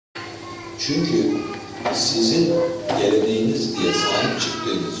Çünkü sizin geleneğiniz diye sahip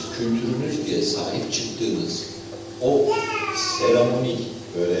çıktığınız, kültürünüz diye sahip çıktığınız o seremonik,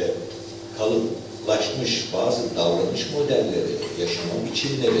 böyle kalıplaşmış bazı davranış modelleri, yaşama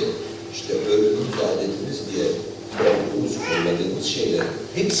biçimleri, işte örgümüz, adetimiz diye olduğumuz, kullandığımız şeylerin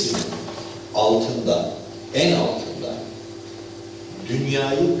hepsinin altında, en altında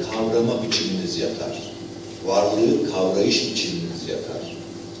dünyayı kavrama biçiminiz yatar. Varlığı kavrayış biçiminiz yatar.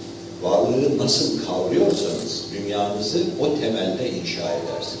 Varlığı nasıl kavruyorsanız dünyanızı o temelde inşa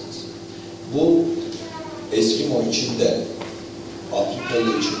edersiniz. Bu Eskimo içinde,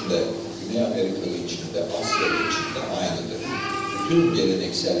 Afrikalı içinde, Güney Amerikalı içinde, Asyalı içinde aynıdır. Bütün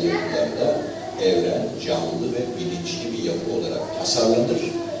geleneksel yapılarda evren canlı ve bilinçli bir yapı olarak tasarlanır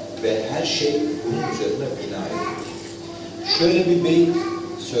ve her şey bunun üzerine bina edilir. Şöyle bir beyit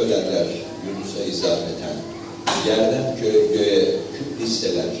söylerler Yunus'a izafeten: yerden göğe küp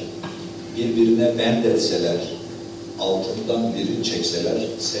hisseler, birbirine bendetseler, altından birini çekseler,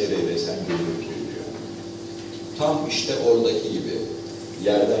 seyreylesen görüntüyü diyor. Tam işte oradaki gibi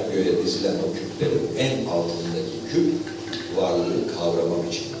yerden göğe dizilen o küplerin en altındaki küp varlığı kavrama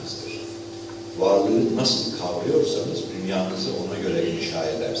biçiminizdir. Varlığı nasıl kavruyorsanız dünyanızı ona göre inşa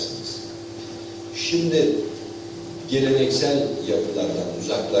edersiniz. Şimdi geleneksel yapılardan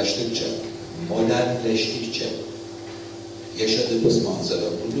uzaklaştıkça, modernleştikçe yaşadığımız manzara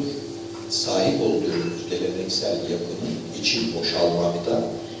budur. Sahip olduğunuz geleneksel yapının içi boşalmakta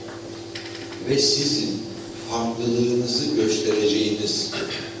ve sizin farklılığınızı göstereceğiniz,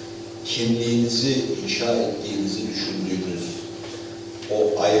 kimliğinizi inşa ettiğinizi düşündüğünüz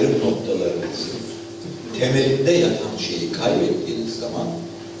o ayrım noktalarınızın temelinde yatan şeyi kaybettiğiniz zaman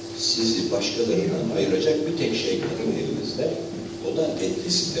sizi başkalarından ayıracak bir tek şey kalır elinizde. O da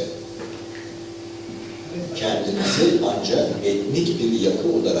etnisite. Kendinizi ancak etnik bir yapı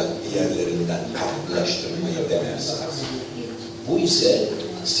olarak diğerlerinden farklılaştırmayı denersiniz. Bu ise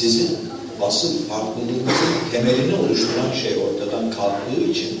sizin asıl farklılığınızın temelini oluşturan şey ortadan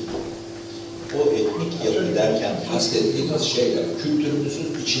kalktığı için o etnik yapı derken kastettiğiniz şeyler, kültürünüzün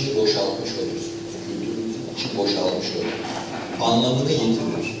içini boşaltmış olursunuz. Kültürünüzün içi boşalmış olur. Anlamını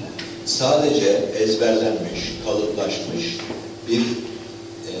yitirir. Sadece ezberlenmiş, kalıplaşmış bir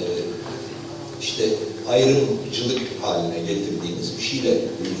işte ayrımcılık haline getirdiğiniz bir şeyle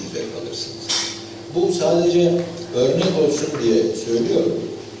yüz yüze kalırsınız. Bu sadece örnek olsun diye söylüyorum.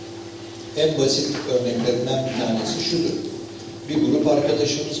 En basit örneklerinden bir tanesi şudur. Bir grup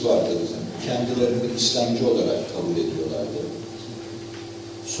arkadaşımız vardı bizim. Kendilerini İslamcı olarak kabul ediyorlardı.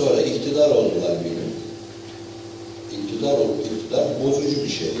 Sonra iktidar oldular bir gün. İktidar bozucu bir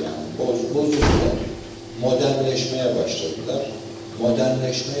şey yani. Bozuldular. Modernleşmeye başladılar.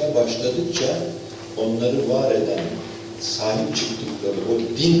 Modernleşmeye başladıkça onları var eden, sahip çıktıkları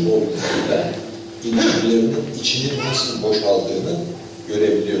o din olgusuyla ilişkilerinin içinin nasıl boşaldığını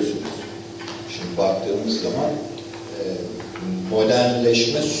görebiliyorsunuz. Şimdi baktığımız zaman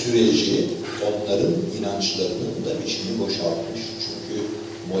modernleşme süreci onların inançlarının da içini boşaltmış. Çünkü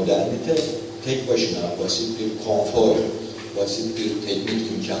modernite tek başına basit bir konfor, basit bir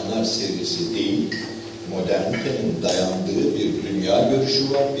teknik imkanlar serisi değil, modernitenin dayandığı bir dünya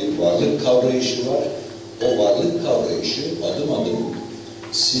görüşü var, bir varlık kavrayışı var. O varlık kavrayışı adım adım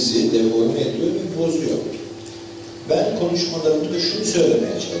sizi deforme ediyor ve bozuyor. Ben konuşmalarımda şunu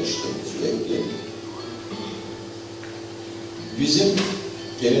söylemeye çalıştım sürekli. Bizim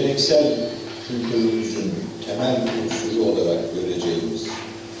geleneksel kültürümüzün temel unsuru olarak göreceğimiz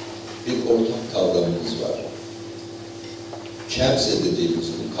bir ortak kavramımız var. Kebze dediğimiz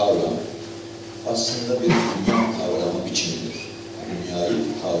bu kavram aslında bir dünya kavrama biçimidir. Dünyayı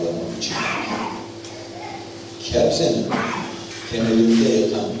kavrama biçimidir. Kebze'nin temelinde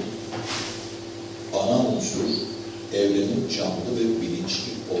yatan ana unsur evrenin canlı ve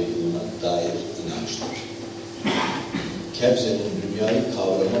bilinçli olduğuna dair inançtır. Kebze'nin dünyayı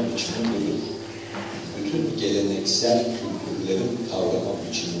kavrama biçimi budur. Bütün geleneksel kültürlerin kavrama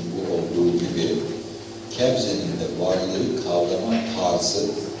biçimi bu olduğu gibi Kebze'nin de varlığı kavrama tarzı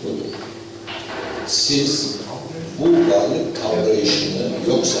budur. Siz bu varlık kavrayışını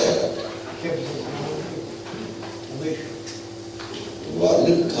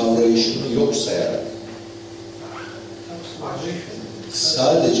yok sayarak,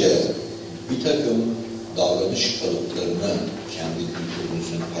 sadece bir takım davranış kalıplarını kendi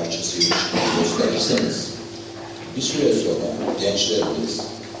kültürünüzün parçasıyla gösterirseniz, bir süre sonra gençlerimiz,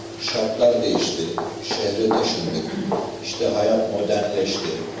 şartlar değişti, şehre taşındık, işte hayat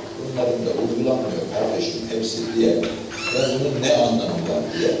modernleşti, bunların da uygulanmıyor kardeşim hepsi diye ve bunun ne anlamı var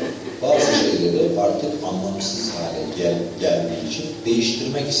diye bazı şeyleri artık anlamsız hale geldiği için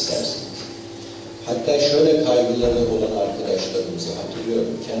değiştirmek istersiniz. Hatta şöyle kaygıları olan arkadaşlarımızı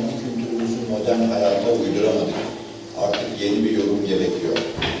hatırlıyorum. Kendi kültürümüzü modern hayata uyduramadık. Artık yeni bir yorum gerekiyor.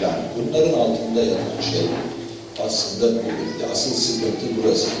 Yani bunların altında yatan şey aslında bu. Asıl sıkıntı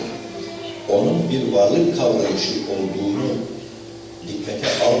burası. Onun bir varlık kavrayışı olduğunu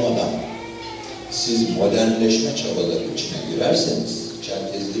dikkate almadan siz modernleşme çabaları içine girerseniz,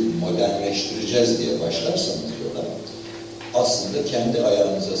 Çerkezliği modernleştireceğiz diye başlarsanız yola, aslında kendi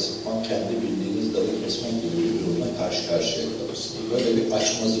ayağınıza sıkmak, kendi bildiğiniz dalı kesmek gibi bir durumla karşı karşıya kalırsınız. Böyle bir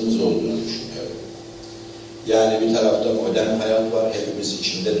açmazımız olduğunu düşünüyorum. Yani bir tarafta modern hayat var, hepimiz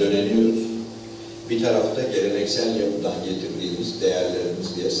içinde döneniyoruz. Bir tarafta geleneksel yapıdan getirdiğimiz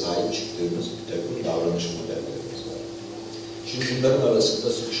değerlerimiz diye sahip çıktığımız bir takım davranış modellerimiz var. Şimdi bunların arasında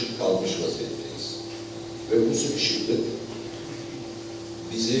sıkışıp kalmış vaziyetteyiz. Ve bu sıkışıklık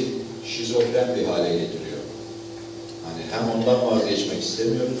bizi şizofren bir hale getiriyor. Hani hem ondan vazgeçmek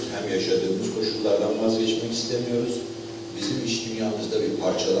istemiyoruz, hem yaşadığımız koşullardan vazgeçmek istemiyoruz. Bizim iç dünyamızda bir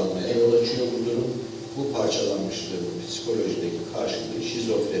parçalanmaya yol açıyor bu durum. Bu parçalanmışlığın psikolojideki karşılığı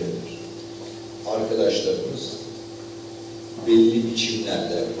şizofrenidir. Arkadaşlarımız belli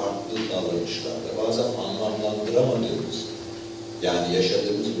biçimlerde, farklı davranışlarda, bazen anlamlandıramadığımız, yani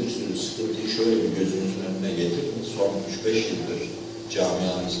yaşadığımız bir sürü sıkıntıyı şöyle bir gözünüzün önüne getirin. Son 3-5 yıldır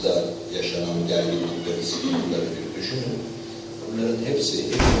camiamızda yaşanan gerginlikleri, sıkıntıları bir düşünün. Bunların hepsi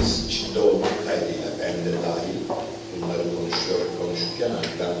hepimiz içinde olmak kaydıyla, ben de dahil bunları konuşurken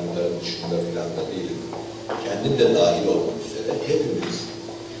ben bunların dışında filan da değilim. Kendim de dahil olmak üzere hepimiz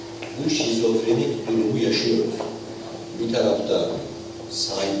bu şizofrenik durumu yaşıyoruz. Bir tarafta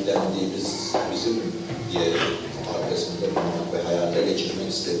sahiplendiğimiz, bizim diye arkasında bulmak ve hayata geçirmek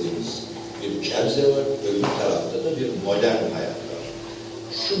istediğimiz bir kebze var, öbür tarafta da bir modern hayat var.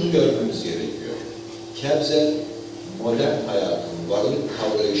 Şunu görmemiz gerekiyor. Kebze, modern hayatın varlık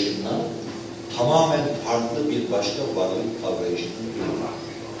kavrayışından tamamen farklı bir başka varlık kavrayışının ürünü.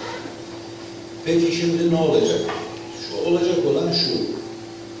 Peki şimdi ne olacak? Olacak olan şu.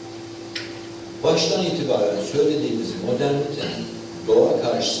 Baştan itibaren söylediğimiz modernitenin doğa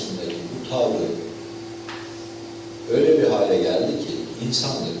karşısındaki bu tavrı öyle bir hale geldi ki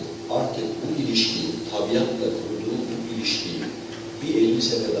insanlık artık bu ilişkiyi, tabiatla kurduğu bu ilişkiyi bir 50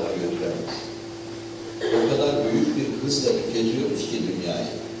 sene daha götüremez. O kadar büyük bir hızla tüketiyoruz ki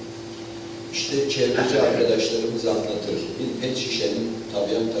dünyayı. İşte çevreci arkadaşlarımız anlatır. Bir pet şişenin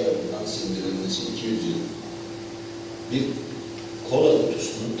tabiat tarafından sindirilmesi 200 yıl. Bir kola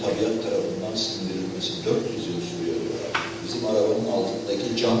kutusunun tabiat tarafından sindirilmesi 400 yıl sürüyor diyorlar. Bizim arabanın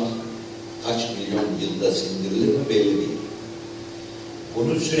altındaki cam kaç milyon yılda sindirilir mi belli değil.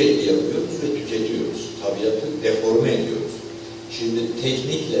 Bunu sürekli yapıyoruz ve tüketiyoruz. Tabiatı deforme ediyoruz. Şimdi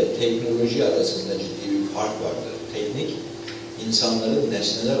teknikle teknoloji arasında ciddi bir fark vardır. Teknik, insanların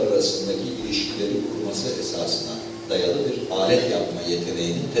nesneler arasındaki ilişkileri kurması esasına dayalı bir alet yapma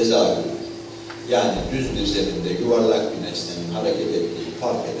yeteneğinin tezahürüdür. Yani düz bir zeminde yuvarlak bir nesnenin hareket ettiğini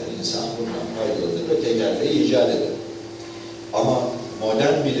fark eden insan bundan faydalanır ve tekerleği icat eder. Ama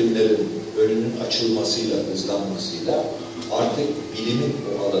modern bilimlerin önünün açılmasıyla, hızlanmasıyla artık bilimin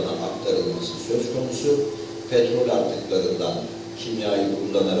o alana aktarılması söz konusu. Petrol artıklarından kimyayı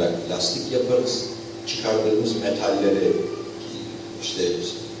kullanarak lastik yaparız. Çıkardığımız metalleri işte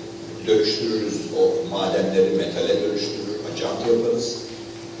dönüştürürüz, o madenleri metale dönüştürür, ajant yaparız.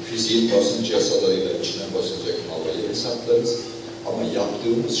 Fiziğin basınç yasalarıyla içine basacak havayı hesaplarız. Ama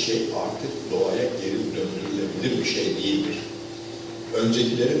yaptığımız şey artık doğaya geri döndürülebilir bir şey değildir.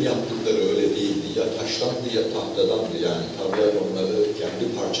 Öncekilerin yaptıkları öyle değildi. Ya taştandı ya tahtadandı. Yani tabiat onları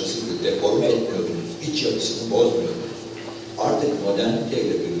kendi parçasıydı. Deforme etmiyordunuz. İç yapısını bozmuyordunuz. Artık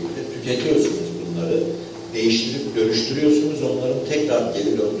moderniteyle birlikte tüketiyorsunuz bunları. Değiştirip dönüştürüyorsunuz. Onların tekrar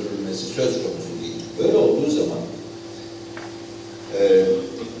geri döndürülmesi söz konusu değil. Böyle olduğu zaman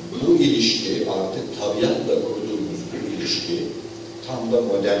bu ilişki artık tabiatla kurduğumuz bu ilişki tam da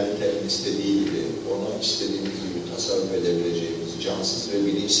modernitenin istediği gibi, ona istediğimiz gibi tasarruf edebileceğimiz cansız ve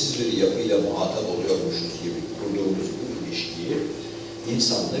bilinçsiz bir yapıyla muhatap oluyormuşuz gibi kurduğumuz bu ilişkiyi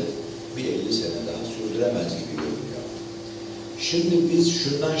insanlık bir 50 sene daha sürdüremez gibi görünüyor. Şimdi biz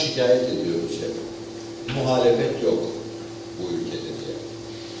şundan şikayet ediyoruz hep. Muhalefet yok bu ülkede diye.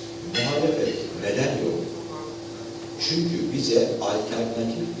 Muhalefet neden yok? Çünkü bize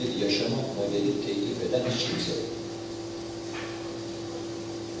alternatif bir yaşama modeli teklif eden hiç kimse yok.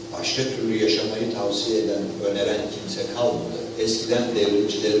 Başka türlü yaşamayı tavsiye eden, öneren kimse kalmadı. Eskiden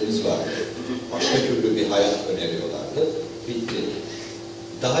devrimcilerimiz vardı. Başka türlü bir hayat öneriyorlardı. Bitti.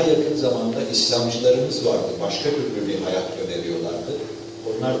 Daha yakın zamanda İslamcılarımız vardı. başka türlü bir hayat öneriyorlardı.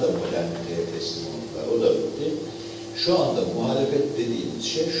 Onlar da moderniteye teslim oldular. O da bitti. Şu anda muhalefet dediğimiz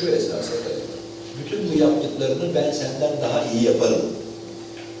şey şu esasa dayalı. bütün bu yaptıklarını ben senden daha iyi yaparım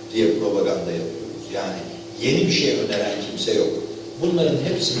diye propaganda yapıyoruz. Yani yeni bir şey öneren kimse yok. Bunların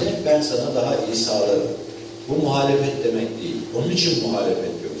hepsini ben sana daha iyi sağlarım. Bu muhalefet demek değil. Onun için muhalefet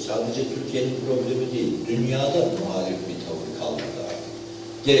yok. Sadece Türkiye'nin problemi değil. Dünyada muhalif bir tavır kalmadı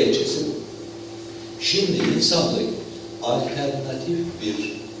artık. Gerekçesi bu. Şimdi insanlık alternatif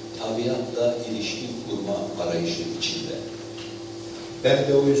bir tabiatla ilişki kurma arayışı içinde. Ben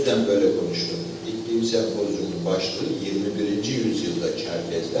de o yüzden böyle konuştum. İklim sempozyumunun başlığı 21. yüzyılda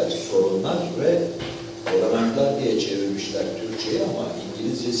Çerkezler, sorunlar ve olanaklar diye çevirmişler Türkçe'ye ama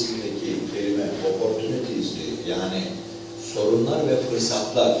İngilizcesindeki kelime opportunities'di. Yani sorunlar ve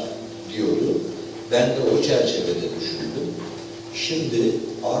fırsatlar diyordu. Ben de o çerçevede düşündüm. Şimdi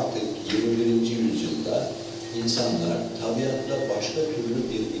artık 21. yüzyılda insanlar tabiatla başka türlü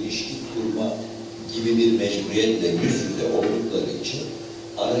bir ilişki kurma gibi bir mecburiyetle yüz yüze oldukları için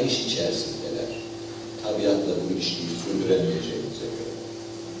arayış içerisindeler. Tabiatla bu ilişkiyi sürdüremeyeceğimize göre.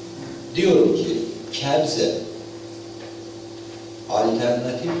 Diyorum ki Kebze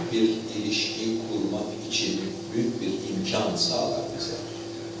alternatif bir ilişki kurmak için büyük bir imkan sağlar bize.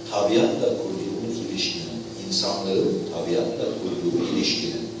 Tabiatla kurduğumuz ilişkinin, insanlığın tabiatla kurduğu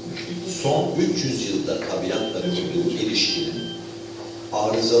ilişkinin, son 300 yılda tabiatla kurduğu ilişkinin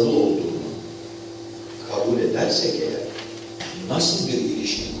arızalı olduğunu kabul edersek eğer, nasıl bir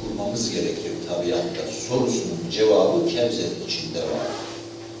ilişki kurmamız gerekir tabiatla sorusunun cevabı Kebze'nin içinde var.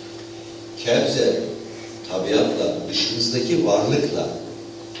 Kebze, tabiatla, dışımızdaki varlıkla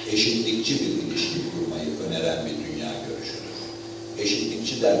eşitlikçi bir ilişki kurmayı öneren bir dünya görüşüdür.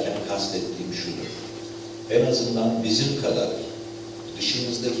 Eşitlikçi derken kastettiğim şudur. En azından bizim kadar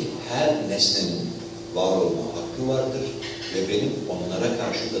dışımızdaki her nesnenin var olma hakkı vardır ve benim onlara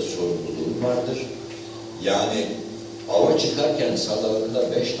karşı da sorumluluğum vardır. Yani ava çıkarken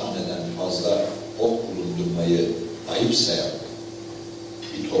sadağında 5 taneden fazla ok bulundurmayı ayıp sayan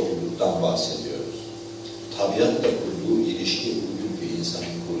bir topluluktan bahsediyoruz. Tabiatla kurduğu ilişki bugünkü insanın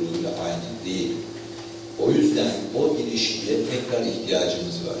kurduğuyla aynı değil. O yüzden o ilişkiye tekrar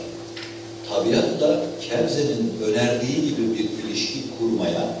ihtiyacımız var. Tabiatla Kebze'nin önerdiği gibi bir ilişki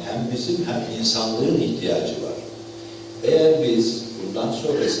kurmaya hem bizim hem insanlığın ihtiyacı var. Eğer biz bundan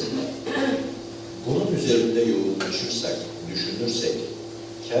sonrasında bunun üzerinde yoğunlaşırsak, düşünürsek,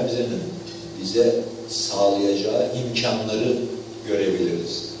 Kebze'nin bize sağlayacağı imkanları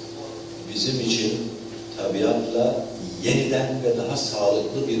görebiliriz. Bizim için tabiatla yeniden ve daha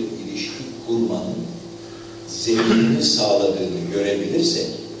sağlıklı bir ilişki kurmanın zeminini sağladığını görebilirsek,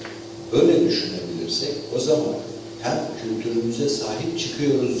 böyle düşünebilirsek, o zaman hem kültürümüze sahip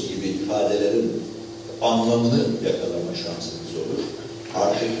çıkıyoruz gibi ifadelerin anlamını yakalama şansımız olur.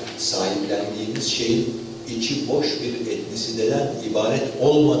 Artık sahiplendiğimiz şeyin içi boş bir etnisiteden ibaret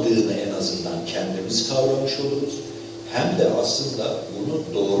olmadığını en azından kendimiz kavramış oluruz. Hem de aslında bunu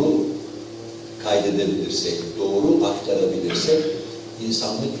doğru kaydedebilirsek, doğru aktarabilirsek,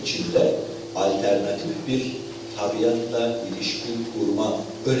 insanlık içinde alternatif bir tabiatla ilişki kurma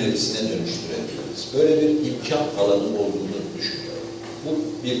önerisine dönüştürebiliriz. Böyle bir imkan alanı olduğunu düşünüyorum.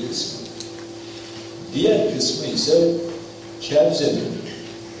 Bu bir kısmı. Diğer kısmı ise Kebze'nin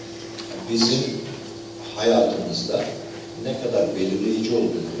bizim hayatımızda ne kadar belirleyici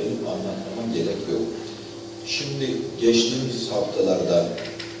olduğunu benim anlatmama gerek yok. Şimdi geçtiğimiz haftalarda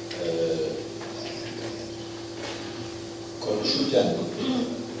konuşurken,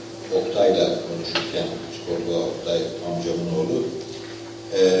 Oktay'la konuşurken, Çikolata Oktay amcamın oğlu,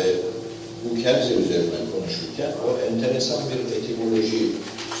 bu Kebze üzerine konuşurken o enteresan bir etimoloji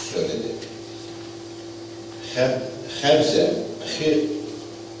söyledi. Kebze,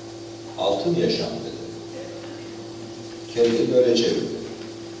 altın yaşam dedi. Kendi böyle çevirdi.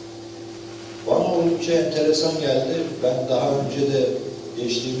 Bana oldukça enteresan geldi. Ben daha önce de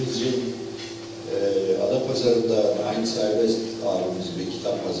geçtiğimiz yıl Adapazarı'nda Nahit Serbest abimiz bir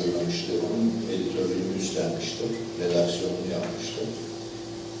kitap hazırlamıştı. Onun editörlüğünü üstlenmiştim. Redaksiyonunu yapmıştım.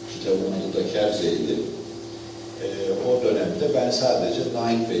 Kitabın adı da Kebze'ydi. O dönemde ben sadece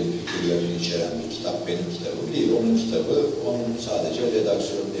Nahit Bey'in fikirlerini içeren bir kitap, benim kitabım değil. Onun kitabı, onun sadece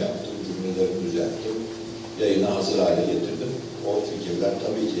redaksiyonunu yaptım, cümlelerini düzelttim. Yayına hazır hale getirdim. O fikirler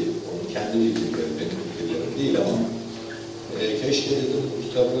tabii ki onun kendi fikirleri, benim fikirlerim değil ama keşke dedim bu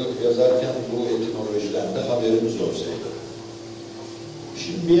kitabı yazarken bu etimolojiden de haberimiz olsaydı.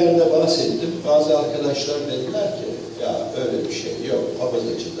 Şimdi bir yerde bahsettim. Bazı arkadaşlar dediler ki ya öyle bir şey yok. Abhaz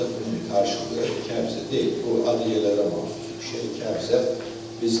açıda bunun karşılığı Kebze değil. Bu adliyelere mahsus bir şey. Kebze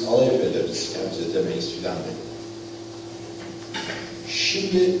biz alay ederiz. Kebze demeyiz filan dedi.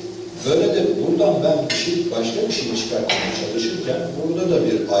 Şimdi böyle de buradan ben başka bir şey çıkartmaya çalışırken burada da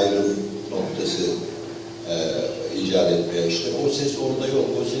bir ayrım noktası icat etmeye. İşte o ses orada yok,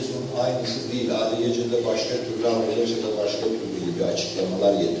 o ses onun aynısı değil. Adiyece'de başka türlü, Abhazce'de başka türlü gibi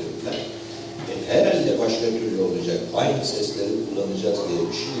açıklamalar getirdiler. Herhalde başka türlü olacak. Aynı sesleri kullanacağız diye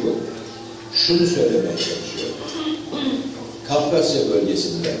bir şey yok. Şunu söylemeye çalışıyorum. Kafkasya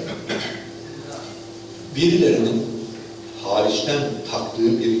bölgesinde birilerinin hariçten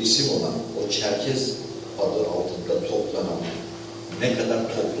taktığı bir isim olan o Çerkez adı altında toplanan ne kadar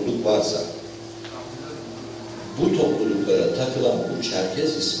topluluk varsa bu topluluklara takılan bu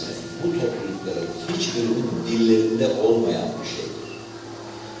Çerkez ismi bu toplulukların hiçbirinin dillerinde olmayan bir şeydir.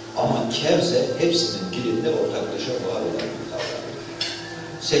 Ama Kevze hepsinin dilinde ortaklaşa var olan bir kavramdır.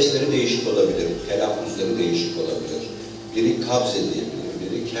 Sesleri değişik olabilir, telaffuzları değişik olabilir. Biri Kabze diyebilir,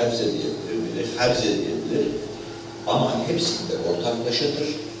 biri Kevze diyebilir, biri Herze diyebilir. Ama hepsinde ortaklaşadır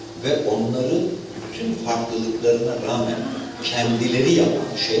ve onları bütün farklılıklarına rağmen kendileri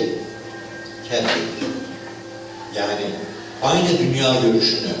yapan şey Kevze'dir. Yani aynı dünya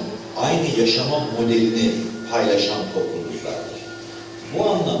görüşünü, aynı yaşama modelini paylaşan topluluklardır. Bu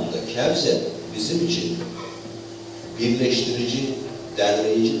anlamda Kevze bizim için birleştirici,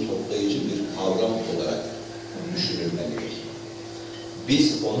 derleyici, toplayıcı bir kavram olarak düşünülmelidir.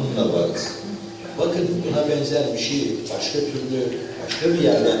 Biz onunla varız. Bakın buna benzer bir şey başka türlü, başka bir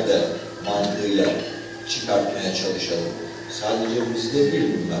yerden de mantığıyla çıkartmaya çalışalım. Sadece bizde değil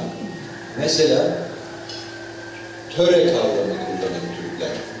bunlar. Mesela töre kavramı kullanan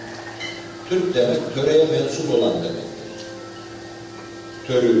Türkler. Türk demek, töreye mensup olan demektir.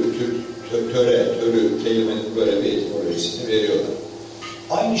 Törü kelimenin böyle bir etimolojisini veriyorlar.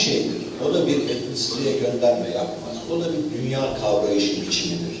 Aynı şeydir. O da bir etnisliğe gönderme yapmaz. O da bir dünya kavrayışı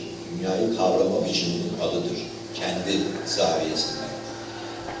biçimidir. Dünyayı kavrama biçiminin adıdır. Kendi zaviyesinden.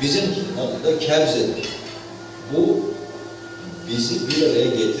 Bizimkinin adı da Kevze'dir. Bu bizi bir araya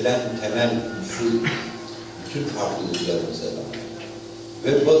getiren temel unsur bütün farklılıklarımıza rağmen.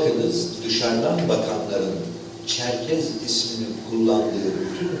 Ve bakınız dışarıdan bakanların Çerkez ismini kullandığı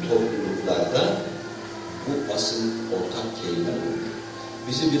bütün topluluklarda bu asıl ortak kelime bu.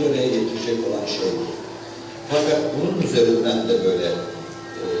 Bizi bir araya getirecek olan şey bu. Fakat bunun üzerinden de böyle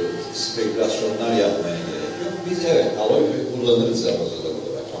spekülasyonlar yapmaya gerek yok. Biz evet Alayköy kullanırız Abhazlar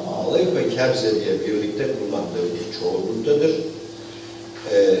olarak ama Alayköy Kevze diye birlikte kullandığımız çoğunluktadır.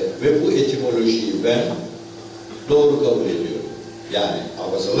 Ve bu etimolojiyi ben doğru kabul ediyorum. Yani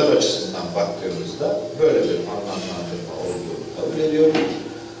Abhazlar açısından baktığımızda böyle bir anlamlandırma olduğunu kabul ediyorum.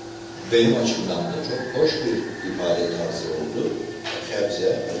 Benim açımdan da çok hoş bir ifade tarzı oldu.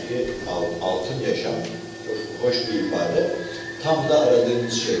 Kevze, altın yaşam, çok hoş bir ifade. Tam da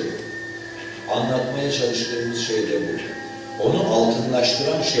aradığımız şey. Anlatmaya çalıştığımız şey de bu. Onu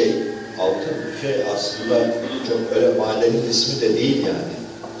altınlaştıran şey, altın şey aslında çok öyle madenin ismi de değil yani.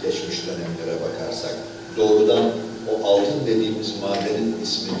 Geçmiş dönemlere bakarsak. Doğrudan o altın dediğimiz madenin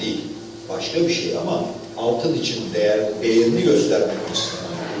ismi değil. Başka bir şey ama altın için değerini göstermek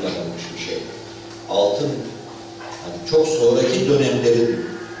açısından kullanılmış bir şey. Altın, yani çok sonraki dönemlerin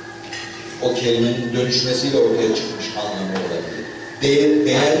o kelimenin dönüşmesiyle ortaya çıkmış anlamı olabilir.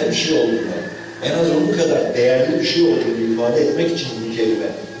 Değerli bir şey olduğunu, en az onun kadar değerli bir şey olduğunu ifade etmek için bu kelime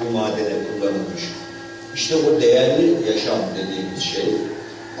bu madene kullanılmış. İşte o değerli yaşam dediğimiz şey,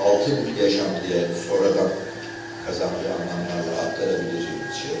 altın yaşam diye sonradan kazandığı anlamlarla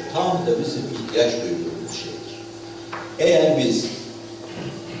aktarabileceğimiz şey, tam da bizim ihtiyaç duyduğumuz şeydir. Eğer biz,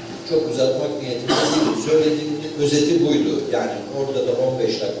 çok uzatmak niyetinde değil, söylediğimin özeti buydu. Yani orada da 15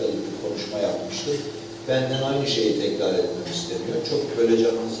 dakikalık bir konuşma yapmıştım. Benden aynı şeyi tekrar etmek istemiyor. Çok böyle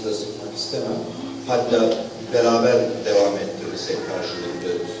canınızı da sıkmak istemem. Hatta beraber devam ettirirsek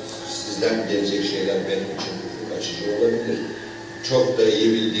karşılıklı sizden gelecek şeyler benim için ufuk açıcı olabilir. Çok da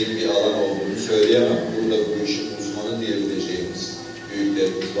iyi bildiğim bir alan olduğunu söyleyemem. Burada bu işin uzmanı diyebileceğimiz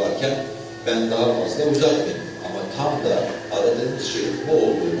büyüklerimiz varken ben daha fazla uzatmayayım. Ama tam da aradığımız şeyin bu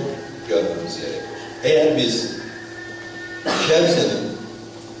olduğunu görmemiz gerekir. Eğer biz Kevze'nin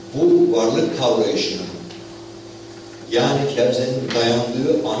bu varlık kavrayışının yani Kevze'nin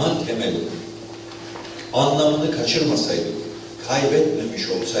dayandığı ana temelin anlamını kaçırmasaydık, kaybetmemiş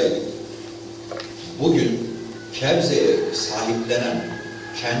olsaydık, bugün Kevze'ye sahiplenen,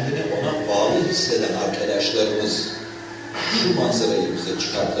 kendini ona bağlı hisseden arkadaşlarımız şu manzarayı bize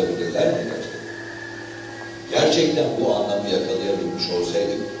çıkartabilirler mi? Gerçekten bu anlamı yakalayabilmiş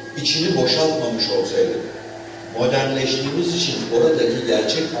olsaydık, içini boşaltmamış olsaydık, modernleştiğimiz için oradaki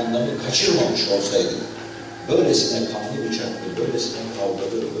gerçek anlamı kaçırmamış olsaydık, böylesine kanlı bıçaklı, böylesine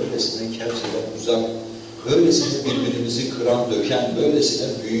kavgalı, böylesine Kevze'den uzak, böylesine birbirimizi kıran, döken, böylesine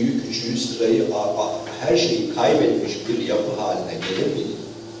büyüğü, küçüğü, sırayı, her şeyi kaybetmiş bir yapı haline gelir miydik?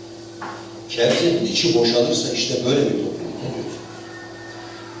 Kevzenin içi boşalırsa işte böyle bir topluluk oluyoruz.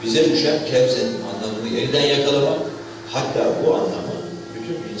 Bize düşen kevzenin anlamını yeniden yakalamak, hatta bu anlamı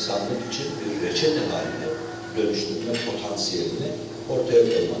bütün insanlık için bir reçete haline dönüştürme potansiyelini ortaya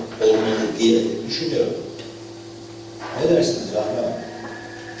koymak olmalı diye düşünüyorum. Ne dersiniz Rahmi abi?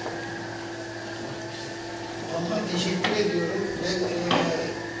 Ama teşekkür ediyorum. Ben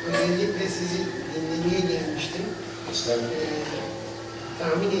özellikle sizi dinlemeye gelmiştim.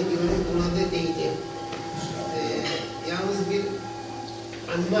 Tahmin ediyorum buna da değdi. Yalnız bir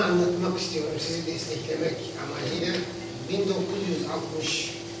anımı anlatmak istiyorum sizi desteklemek amacıyla.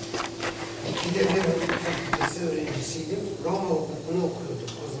 1962'de ben hukuk fakültesi öğrencisiydim. Roma hukukunu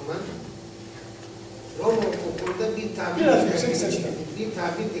okuyorduk o zaman. Roma hukukunda bir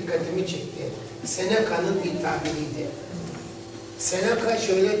tabir dikkatimi çekti. Seneca'nın bir tabiriydi. Seneca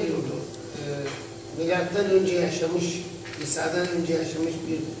şöyle diyordu. Milattan önce yaşamış, İsa'dan önce yaşamış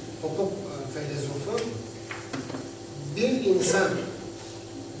bir hukuk filozofu. Bir insan,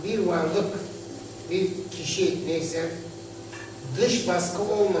 bir varlık, bir kişi neyse dış baskı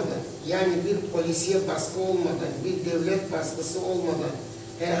olmadan, yani bir polisiye baskı olmadan, bir devlet baskısı olmadan,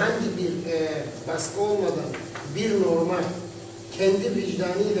 herhangi bir baskı olmadan bir normal kendi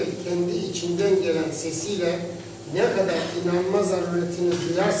vicdanıyla, kendi içinden gelen sesiyle ne kadar inanma zaruretini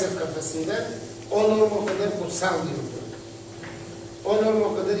duyarsa kafasında o norm o kadar kutsal diyordu. O norm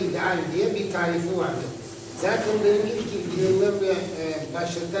o kadar ideal diye bir tarifi vardı. Zaten benim ilk ilgilenmemle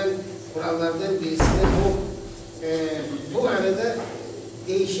başlatan kurallardan birisi de bu arada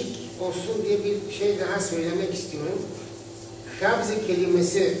değişik olsun diye bir şey daha söylemek istiyorum. Şabze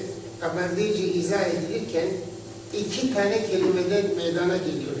kelimesi kabardeyce izah edilirken iki tane kelimeden meydana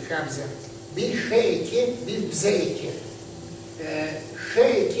geliyor şabze. Bir şey eki, bir bize eki.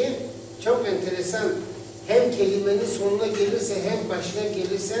 Şey eki çok enteresan. Hem kelimenin sonuna gelirse hem başına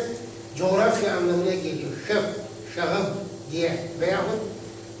gelirse coğrafya anlamına geliyor. Şöp, şahıp diye veyahut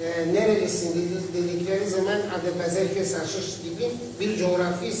nerelisin dedikleri zaman Adepazerkes aşış gibi bir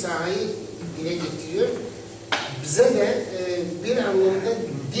coğrafi sahayı dile getiriyor. Bize de bir anlamda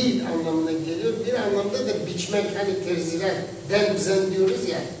dil anlamına geliyor, bir anlamda da biçmek, hani terziler, den bizen diyoruz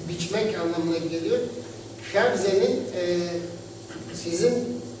ya, biçmek anlamına geliyor. Şabze'nin sizin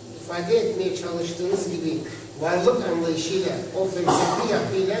ifade etmeye çalıştığınız gibi varlık anlayışıyla, o felsefi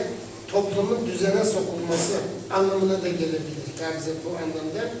yapıyla toplumun düzene sokulması anlamına da gelebilir. Şabze bu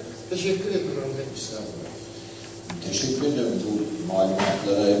anlamda. Teşekkür ediyorum ben. Teşekkür ederim. Bu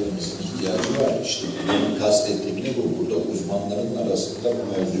malumatlara hepimizin ihtiyacı var. İşte benim kastettiğim ne bu? Burada uzmanların arasında bu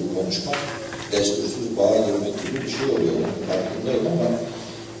mevzuyu konuşmak, destursuz bağa girmek gibi bir şey oluyor. Farkındayım ama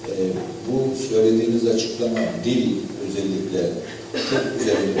bu söylediğiniz açıklama, dil özellikle çok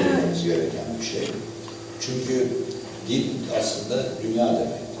üzerinde durmamız gereken bir şey. Çünkü dil aslında dünya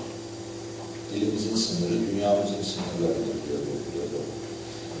demek. Dilimizin sınırı, dünyamızın sınırlarıdır diyor.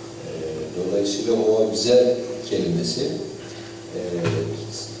 Dolayısıyla o bize kelimesi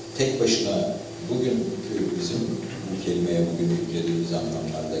tek başına bugünkü bizim bu kelimeye bugün yüklediğimiz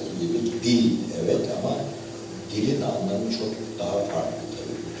anlamlardaki gibi dil, evet, ama dilin anlamı çok daha farklı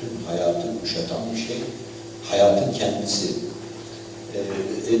tabii. Bütün hayatı kuşatan bir şey. Hayatın kendisi.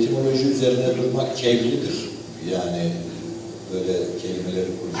 Etimoloji üzerine durmak keyiflidir. Yani böyle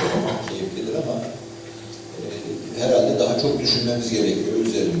kelimeleri kurcalamak keyiflidir ama herhalde daha çok düşünmemiz gerekiyor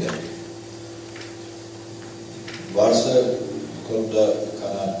üzerinde. Varsa bu konuda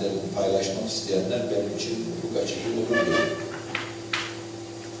kanaatlerini paylaşmak isteyenler benim için hukuk açıcı olur diyor.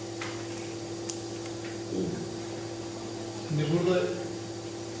 Şimdi burada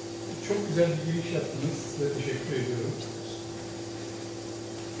çok güzel bir giriş yaptınız. Size teşekkür ediyorum.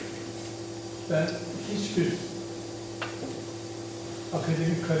 Ben hiçbir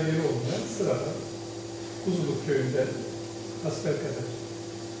akademik kariyeri olmayan sırada Kuzuluk köyünde hasbelkader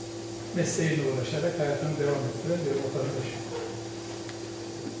mesleğiyle uğraşarak hayatını devam ettiren bir vatandaşım.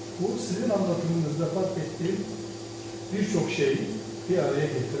 Bu sizin anlatımınızda fark ettiğim birçok şeyi bir araya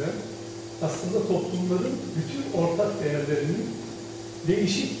getiren, aslında toplumların bütün ortak değerlerinin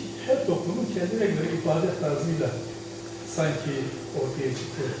değişik, her toplumun kendine göre ifade tarzıyla sanki ortaya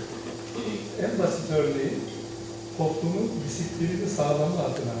çıktı. En basit örneği toplumun disiplinini sağlama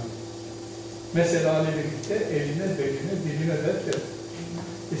adına mesela birlikte eline, beline, diline derken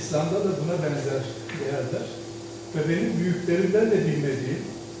İslam'da da buna benzer değerler ve benim büyüklerimden de bilmediğim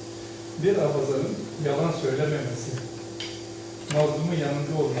bir abazanın yalan söylememesi, mazlumun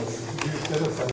yanında olması, büyüklere